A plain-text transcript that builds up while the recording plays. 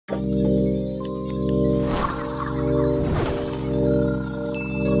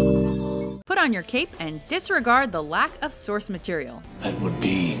on your cape and disregard the lack of source material. That would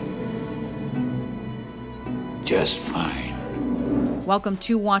be just fine. Welcome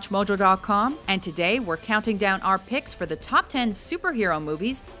to WatchMojo.com, and today we're counting down our picks for the top 10 superhero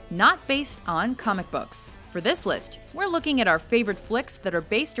movies not based on comic books. For this list, we're looking at our favorite flicks that are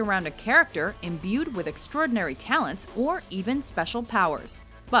based around a character imbued with extraordinary talents or even special powers,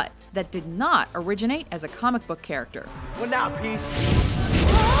 but that did not originate as a comic book character. Well, now, peace.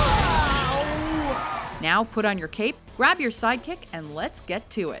 Now put on your cape, grab your sidekick, and let's get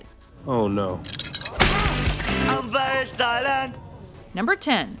to it. Oh no. I'm very silent. Number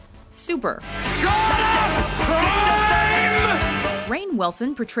 10. Super. Rainn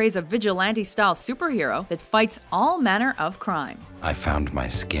Wilson portrays a vigilante-style superhero that fights all manner of crime. I found my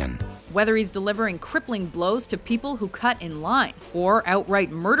skin. Whether he's delivering crippling blows to people who cut in line, or outright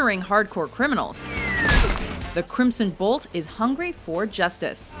murdering hardcore criminals, the Crimson Bolt is hungry for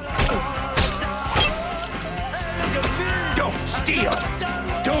justice. Don't steal!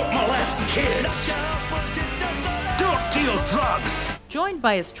 Don't molest kids! Don't deal drugs! Joined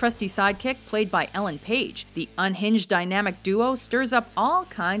by his trusty sidekick, played by Ellen Page, the unhinged dynamic duo stirs up all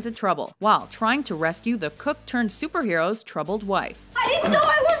kinds of trouble while trying to rescue the cook-turned-superhero's troubled wife. I didn't know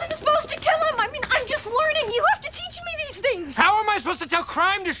I wasn't supposed to kill him. I mean, I'm just learning. You have to teach me these things. How am I supposed to tell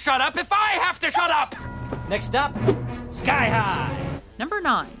crime to shut up if I have to shut up? Next up, Sky High. Number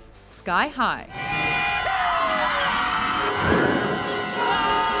 9. Sky High.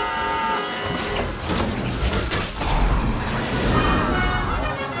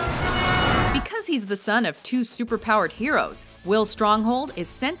 Because he's the son of two superpowered heroes, Will Stronghold is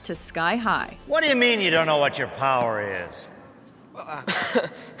sent to Sky High. What do you mean you don't know what your power is?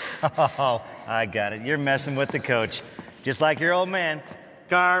 Oh, I got it. You're messing with the coach. Just like your old man.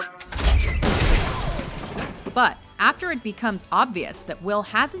 Carp. But after it becomes obvious that Will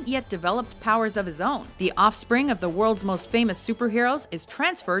hasn't yet developed powers of his own, the offspring of the world's most famous superheroes is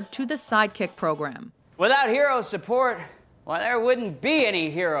transferred to the Sidekick program. Without hero support, well, there wouldn't be any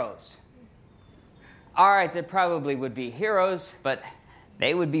heroes. All right, there probably would be heroes, but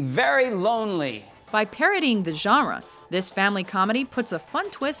they would be very lonely. By parodying the genre, this family comedy puts a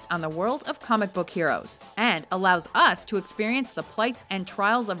fun twist on the world of comic book heroes and allows us to experience the plights and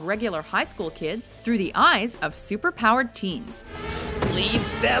trials of regular high school kids through the eyes of superpowered teens. Leave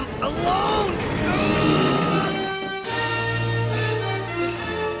them alone!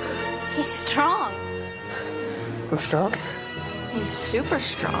 He's strong. I'm strong? He's super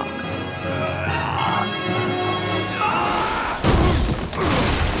strong.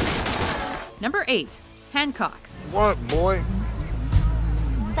 Number 8. Hancock. What, boy?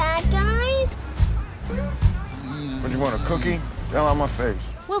 Bad guys? What, you want, a cookie? Tell on my face.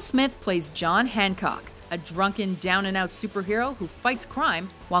 Will Smith plays John Hancock, a drunken, down-and-out superhero who fights crime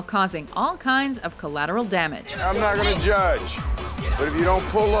while causing all kinds of collateral damage. I'm not gonna judge, but if you don't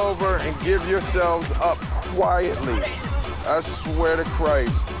pull over and give yourselves up quietly, I swear to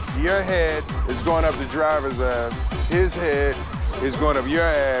Christ, your head is going up the driver's ass, his head is going up your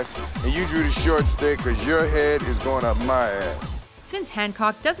ass, and you drew the short stick because your head is going up my ass. Since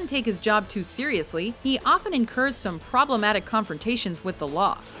Hancock doesn't take his job too seriously, he often incurs some problematic confrontations with the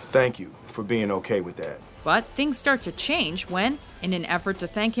law. Thank you for being okay with that. But things start to change when, in an effort to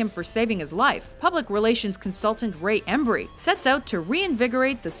thank him for saving his life, public relations consultant Ray Embry sets out to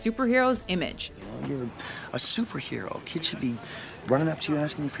reinvigorate the superhero's image. You're a superhero. Kids should be running up to you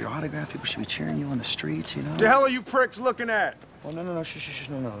asking you for your autograph. People should be cheering you on the streets, you know? The hell are you pricks looking at? Oh, no, shh,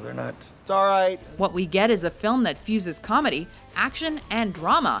 no, they're not. It's all right. What we get is a film that fuses comedy, action, and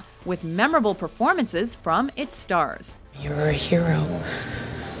drama with memorable performances from its stars. You're a hero.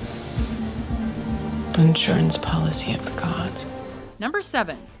 Insurance policy of the gods. Number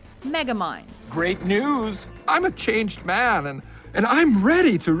 7. Megamind. Great news! I'm a changed man, and I'm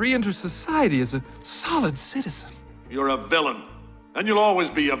ready to re-enter society as a solid citizen. You're a villain, and you'll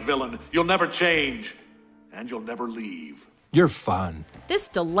always be a villain. You'll never change, and you'll never leave. You're fun. This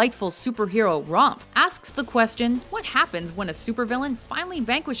delightful superhero romp asks the question, what happens when a supervillain finally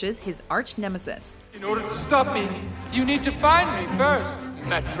vanquishes his arch nemesis? In order to stop me, you need to find me first,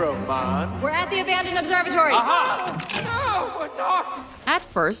 Metro Man. We're at the abandoned observatory. Aha! No, we're not! At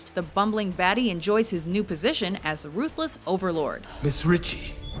first, the bumbling baddie enjoys his new position as the ruthless overlord. Miss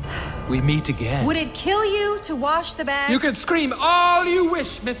Ritchie, we meet again. Would it kill you to wash the bag? You can scream all you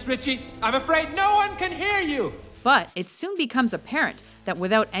wish, Miss Ritchie. I'm afraid no one can hear you. But it soon becomes apparent that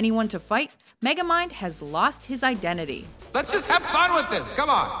without anyone to fight, Megamind has lost his identity. Let's just have fun with this, come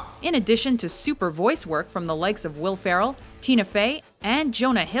on. In addition to super voice work from the likes of Will Ferrell, Tina Fey, and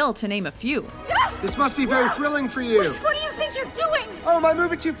Jonah Hill, to name a few. This must be very thrilling for you. What do you think you're doing? Oh, am I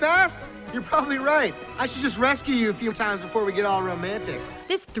moving too fast? You're probably right. I should just rescue you a few times before we get all romantic.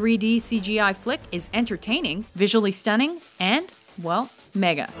 This 3D CGI flick is entertaining, visually stunning, and, well,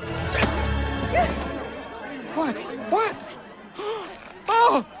 mega. What? What?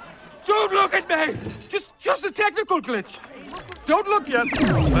 Oh! Don't look at me! Just a technical glitch. Don't look yet.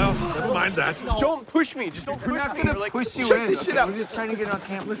 Well, never mind that. No. Don't push me. Just don't push me. We're gonna push you in. Shut up. We're just trying to get on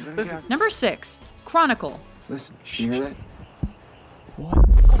camp. Listen. Number 6, Chronicle. Listen, you hear that?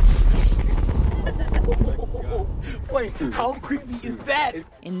 Wait, how creepy is that?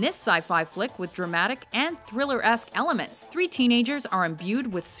 In this sci-fi flick with dramatic and thriller-esque elements, 3 teenagers are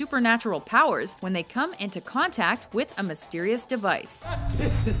imbued with supernatural powers when they come into contact with a mysterious device.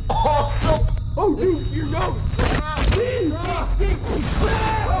 This is awesome! Oh, dude, your nose!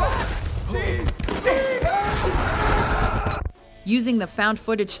 Using the found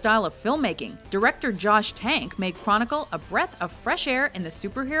footage style of filmmaking, director Josh Tank made Chronicle a breath of fresh air in the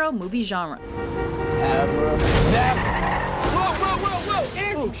superhero movie genre. Whoa!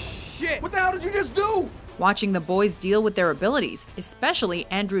 Oh, shit! What the hell did you just do? Watching the boys deal with their abilities, especially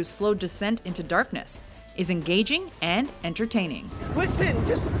Andrew's slow descent into darkness, is engaging and entertaining. Listen,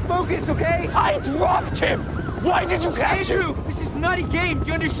 just focus, okay? I dropped him! Why did you catch him? This is not a game, do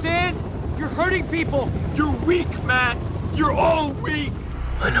you understand? You're hurting people! You're weak, man! You're all weak!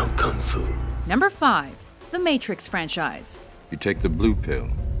 I know Kung Fu. Number 5, The Matrix franchise. You take the blue pill,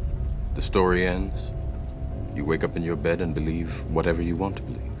 the story ends. You wake up in your bed and believe whatever you want to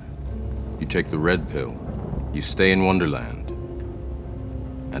believe. You take the red pill, you stay in Wonderland,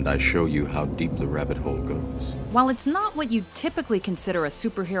 and I show you how deep the rabbit hole goes. While it's not what you'd typically consider a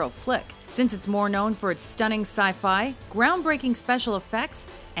superhero flick, since it's more known for its stunning sci-fi, groundbreaking special effects,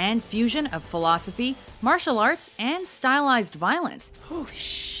 and fusion of philosophy, martial arts, and stylized violence. Holy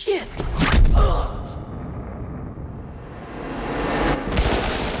shit!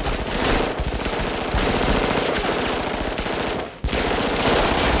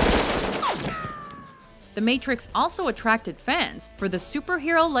 The Matrix also attracted fans for the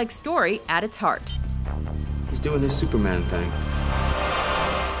superhero-like story at its heart. He's doing this Superman thing.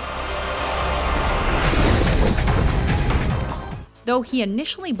 Though he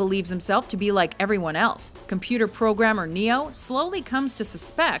initially believes himself to be like everyone else, computer programmer Neo slowly comes to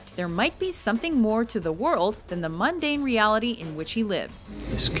suspect there might be something more to the world than the mundane reality in which he lives.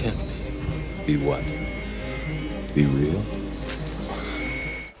 This can't be. Be what? Be real?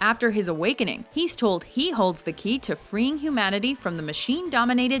 After his awakening, he's told he holds the key to freeing humanity from the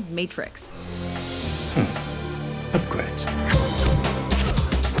machine-dominated Matrix. Upgrades.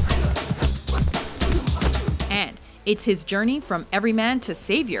 And it's his journey from everyman to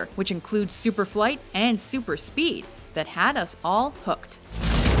savior, which includes super flight and super speed, that had us all hooked.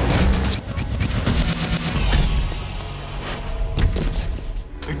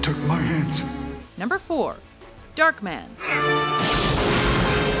 They took my hands. Number 4, Darkman.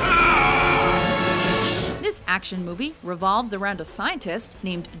 This action movie revolves around a scientist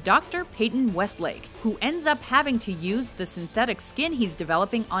named Dr. Peyton Westlake, who ends up having to use the synthetic skin he's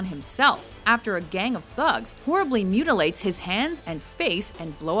developing on himself after a gang of thugs horribly mutilates his hands and face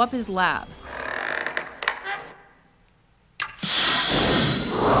and blow up his lab.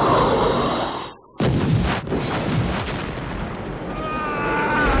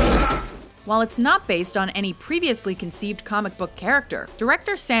 While it's not based on any previously conceived comic book character,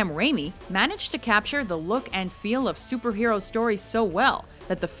 director Sam Raimi managed to capture the look and feel of superhero stories so well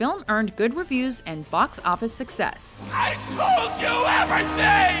that the film earned good reviews and box office success. I told you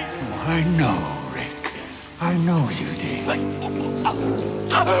everything! I know, Rick. I know you did.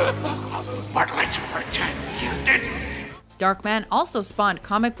 But let's pretend you didn't. Darkman also spawned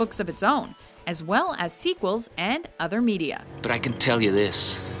comic books of its own, as well as sequels and other media. But I can tell you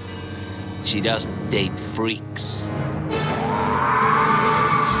this. She doesn't date freaks.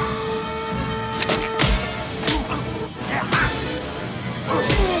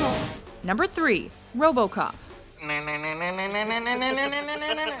 Number 3, RoboCop.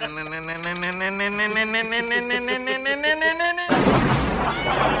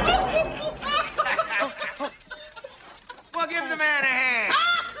 Well, give the man a hand.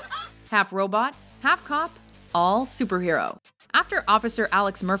 Half robot, half cop, all superhero. After Officer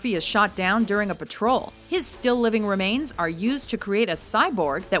Alex Murphy is shot down during a patrol, his still-living remains are used to create a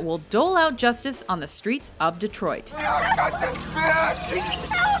cyborg that will dole out justice on the streets of Detroit. He's gonna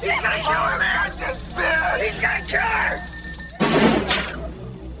kill her, man! He's gonna kill her!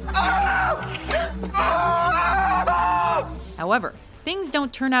 However, things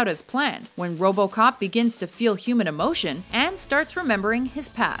don't turn out as planned when RoboCop begins to feel human emotion and starts remembering his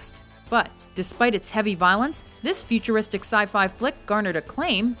past. But despite its heavy violence, this futuristic sci-fi flick garnered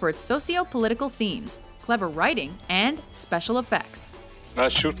acclaim for its socio-political themes, clever writing, and special effects.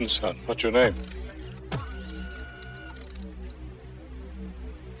 Nice shooting, son. What's your name?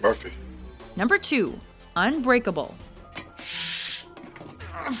 Murphy. Number 2, Unbreakable.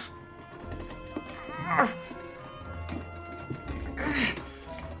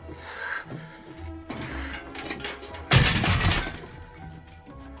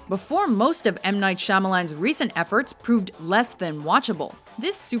 Before most of M. Night Shyamalan's recent efforts proved less than watchable,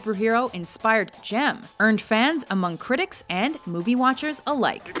 this superhero-inspired gem earned fans among critics and movie watchers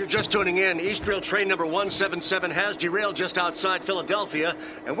alike. If you're just tuning in, East Rail train number 177 has derailed just outside Philadelphia,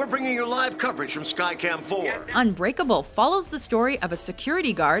 and we're bringing you live coverage from Skycam 4. Unbreakable follows the story of a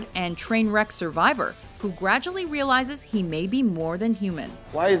security guard and train wreck survivor who gradually realizes he may be more than human.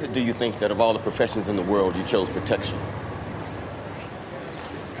 Why is it, do you think, that of all the professions in the world, you chose protection?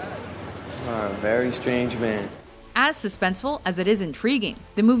 A very strange man. As suspenseful as it is intriguing,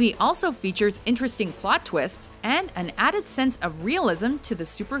 the movie also features interesting plot twists and an added sense of realism to the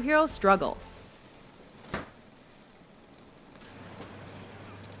superhero struggle.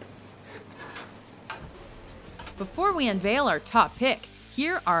 Before we unveil our top pick,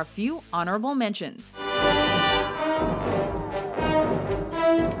 here are a few honorable mentions.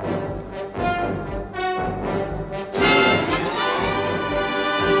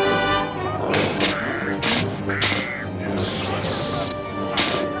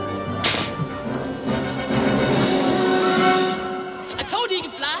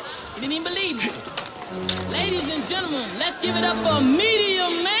 Ladies and gentlemen, let's give it up for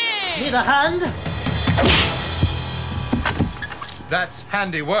Medium Man! Need a hand? That's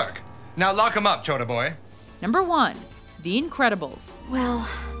handy work. Now lock him up, Chota boy. Number 1, The Incredibles. Well,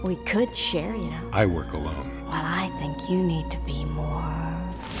 we could share, you know. I work alone. Well, I think you need to be more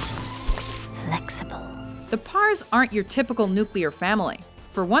flexible. The Pars aren't your typical nuclear family.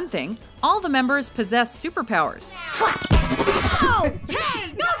 For one thing, all the members possess superpowers. Oh!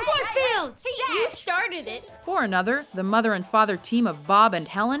 Hey! No force fields! Hey, you started it. For another, the mother and father team of Bob and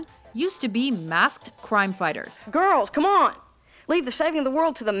Helen used to be masked crime fighters. Girls, come on. Leave the saving of the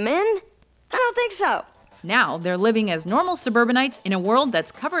world to the men? I don't think so. Now they're living as normal suburbanites in a world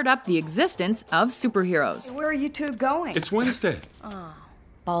that's covered up the existence of superheroes. Where are you two going? It's Wednesday. Oh,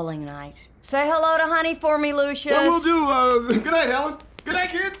 bowling night. Say hello to Honey for me, Lucius. Well, we'll do. Good night, Helen. Good night,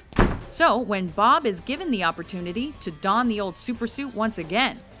 kids. So when Bob is given the opportunity to don the old supersuit once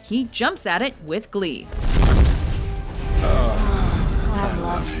again, he jumps at it with glee. I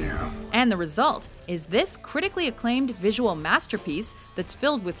love you. And the result is this critically acclaimed visual masterpiece that's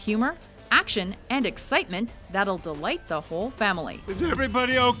filled with humor, action, and excitement that'll delight the whole family. Is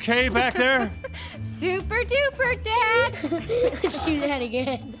everybody okay back there? Super duper, Dad! Let's do that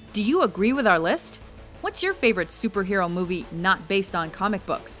again. Do you agree with our list? What's your favorite superhero movie not based on comic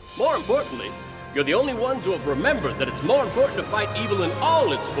books? More importantly, you're the only ones who have remembered that it's more important to fight evil in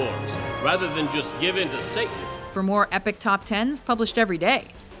all its forms, rather than just give in to Satan. For more epic top 10s published every day,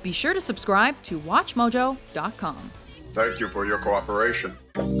 be sure to subscribe to WatchMojo.com. Thank you for your cooperation.